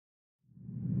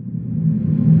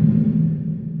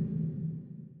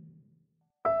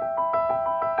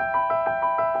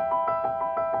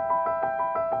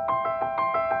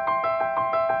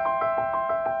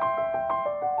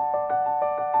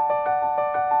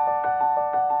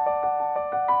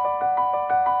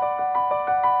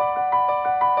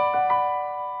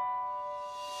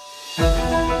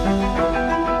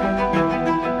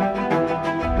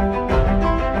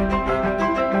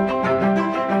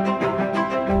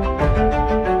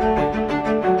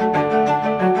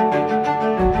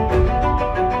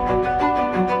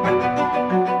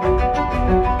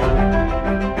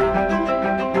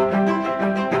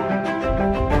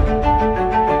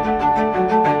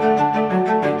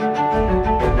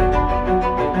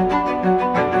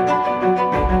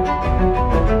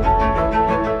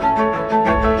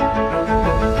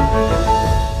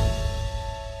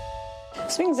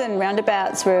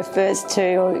Roundabouts refers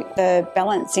to the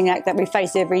balancing act that we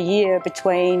face every year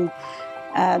between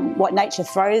what nature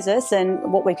throws us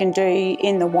and what we can do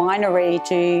in the winery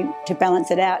to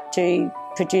balance it out, to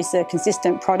produce a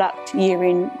consistent product year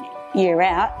in, year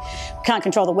out. We can't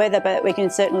control the weather, but we can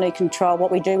certainly control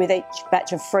what we do with each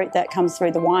batch of fruit that comes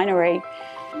through the winery.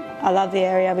 I love the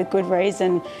area with good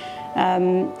reason.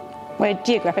 We're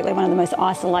geographically one of the most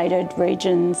isolated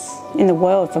regions in the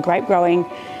world for grape growing,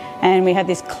 and we have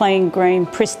this clean, green,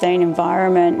 pristine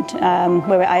environment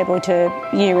where we're able to,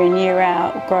 year in, year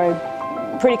out, grow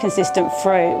pretty consistent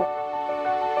fruit.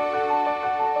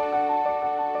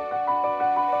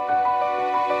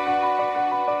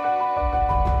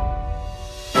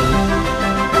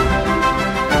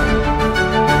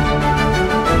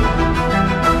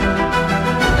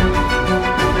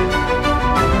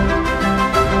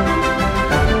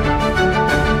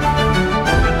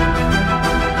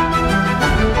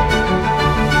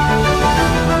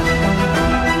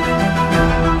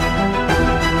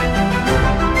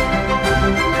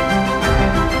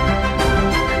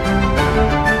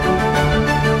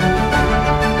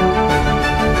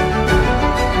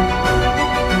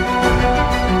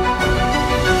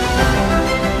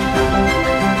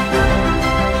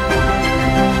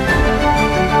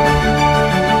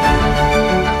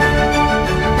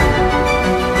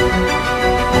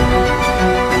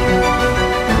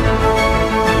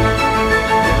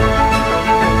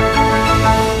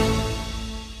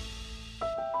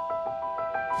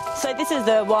 So this is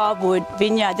the Wildwood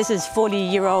Vineyard. This is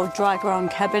 40-year-old dry-grown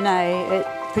Cabernet.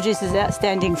 It produces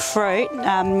outstanding fruit.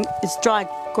 It's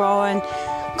dry-grown,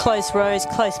 close rows,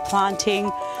 close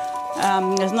planting.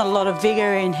 There's not a lot of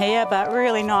vigour in here, but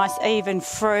really nice even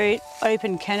fruit,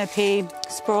 open canopy,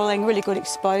 sprawling, really good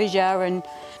exposure, and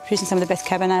producing some of the best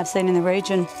Cabernet I've seen in the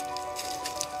region.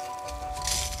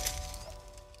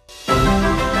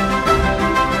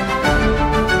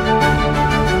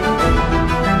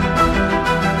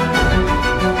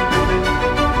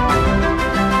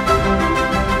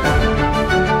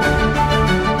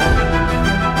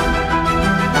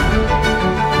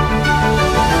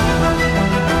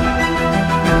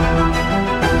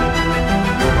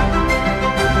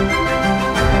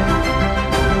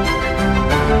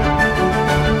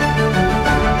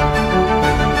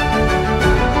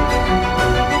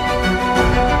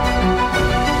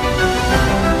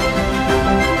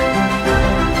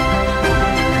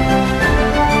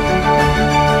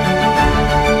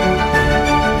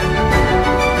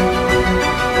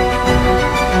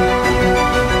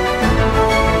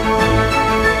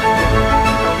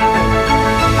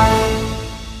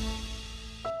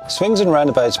 Swings and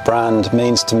Roundabouts brand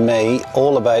means to me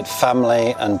all about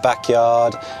family and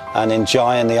backyard and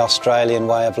enjoying the Australian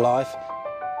way of life.